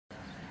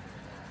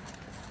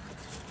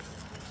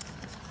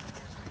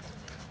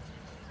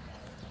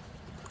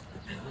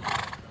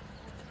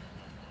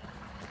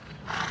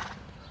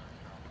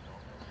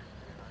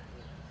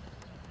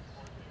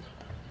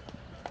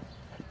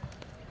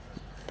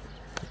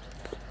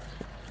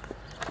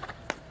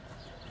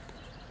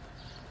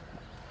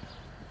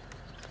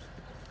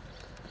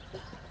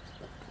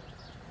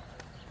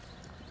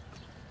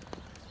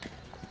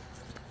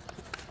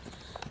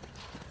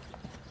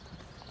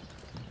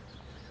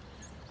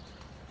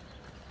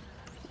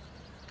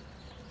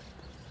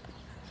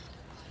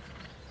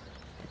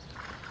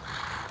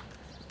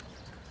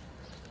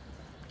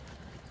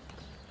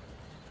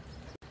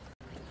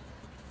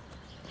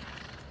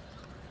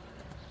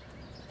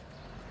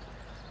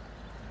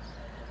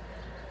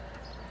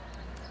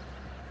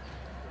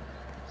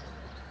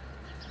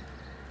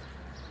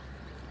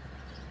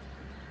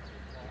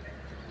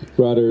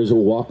Riders,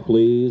 walk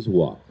please,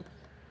 walk.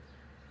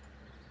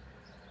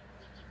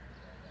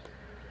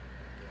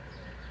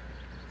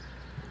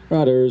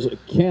 Riders,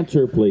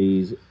 canter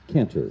please,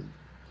 canter.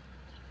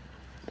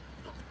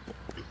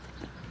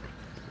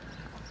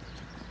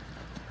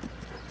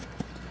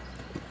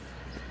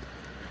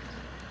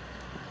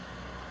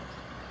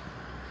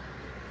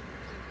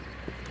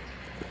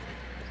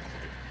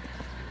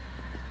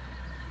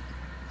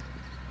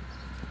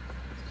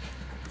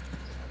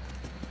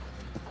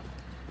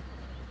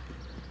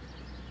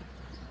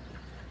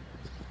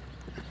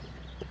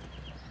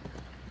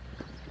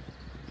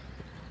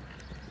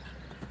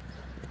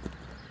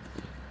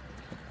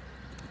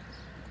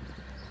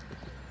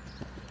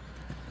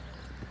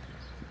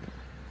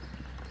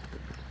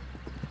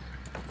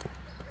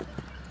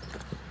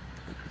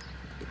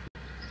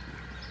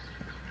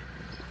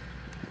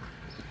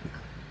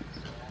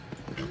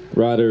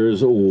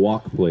 Riders,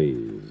 walk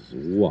please,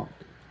 walk.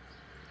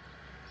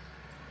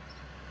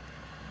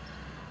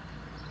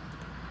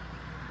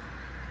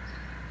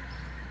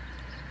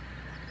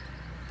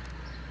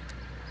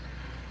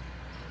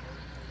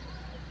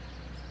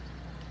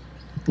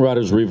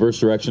 Riders, reverse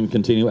direction,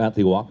 continue at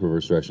the walk.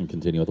 Reverse direction,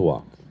 continue at the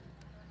walk.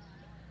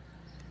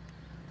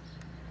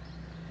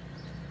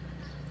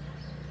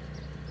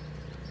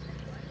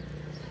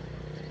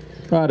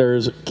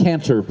 Riders,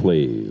 canter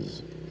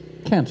please,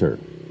 canter.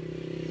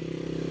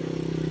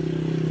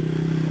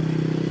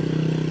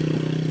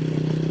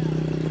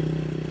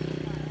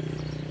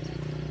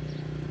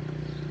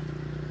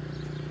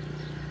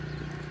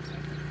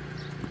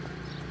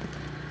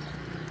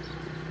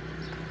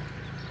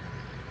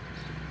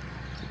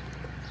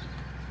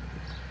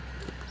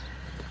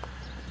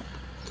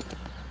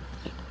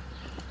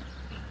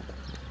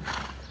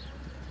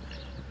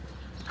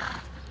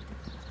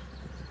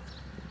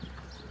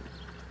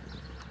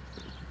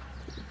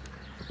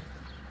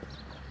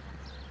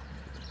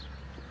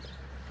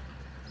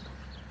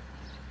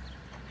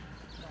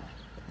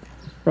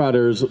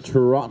 Riders,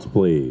 trot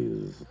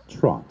please,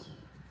 trot.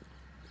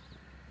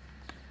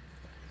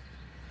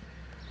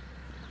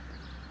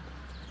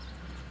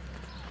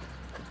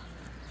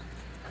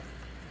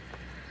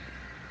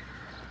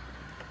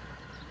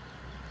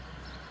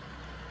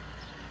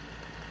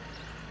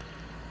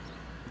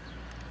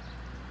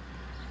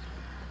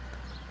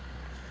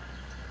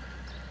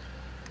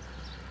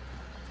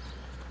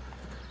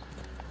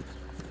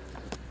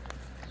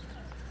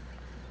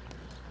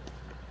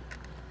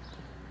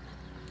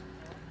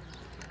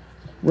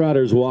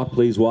 Riders, walk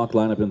please, walk.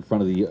 Line up in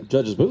front of the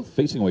judge's booth,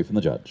 facing away from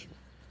the judge.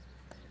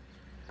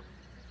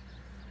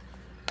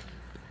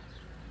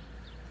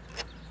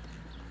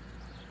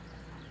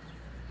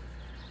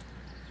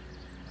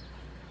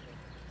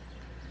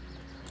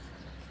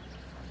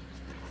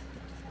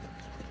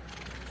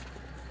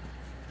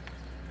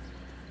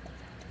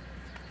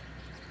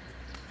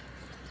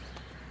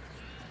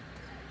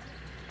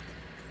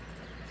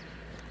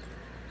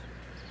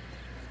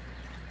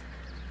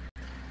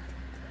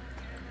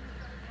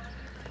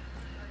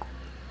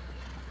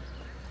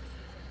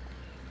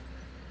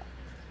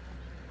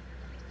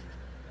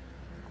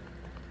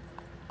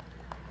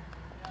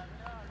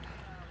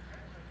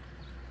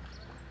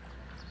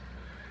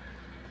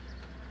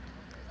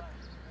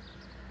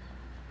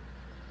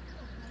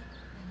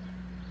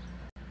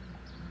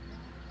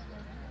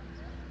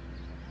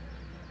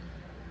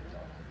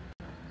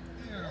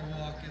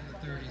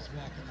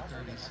 Walk in the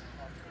 30s.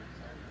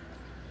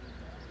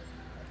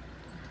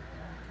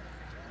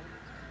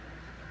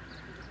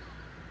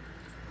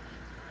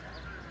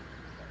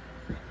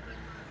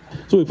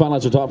 So we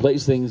finalize our top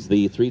place things.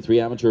 The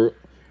 3-3 amateur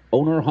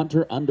owner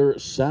Hunter under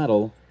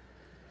saddle.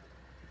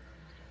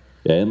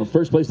 In the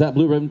first place, that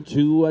blue ribbon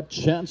to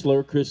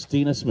Chancellor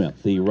Christina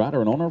Smith, the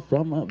rider and owner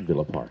from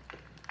Villa Park.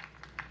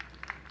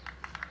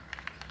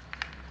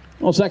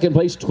 Well, second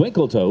place,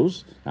 Twinkle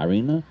Toes,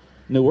 Irene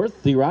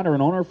Neuwirth, the rider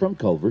and owner from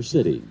Culver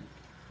City.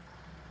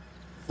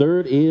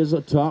 Third is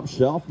Top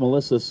Shelf,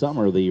 Melissa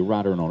Summer, the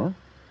rider and owner.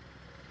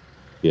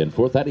 In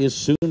fourth, that is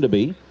soon to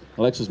be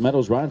Alexis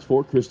Meadows rides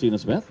for Christina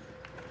Smith.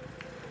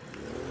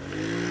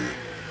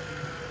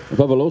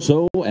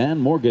 Favoloso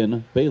and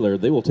Morgan Baylor,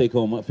 they will take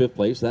home fifth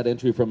place. That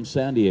entry from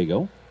San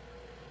Diego.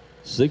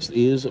 Sixth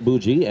is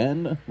Bougie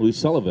and Louis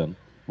Sullivan,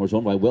 who is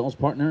owned by Wells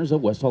Partners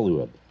of West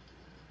Hollywood.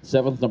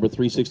 Seventh, number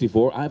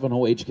 364,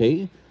 Ivanhoe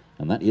HK,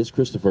 and that is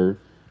Christopher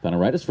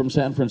Panaritis from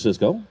San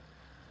Francisco.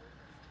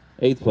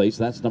 Eighth place,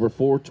 that's number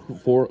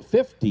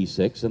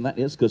 456, and that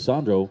is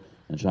Cassandro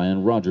and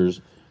Cheyenne Rogers.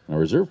 And a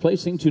reserve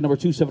placing to number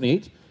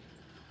 278,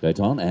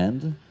 Gaetan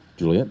and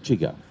Juliet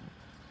Chica.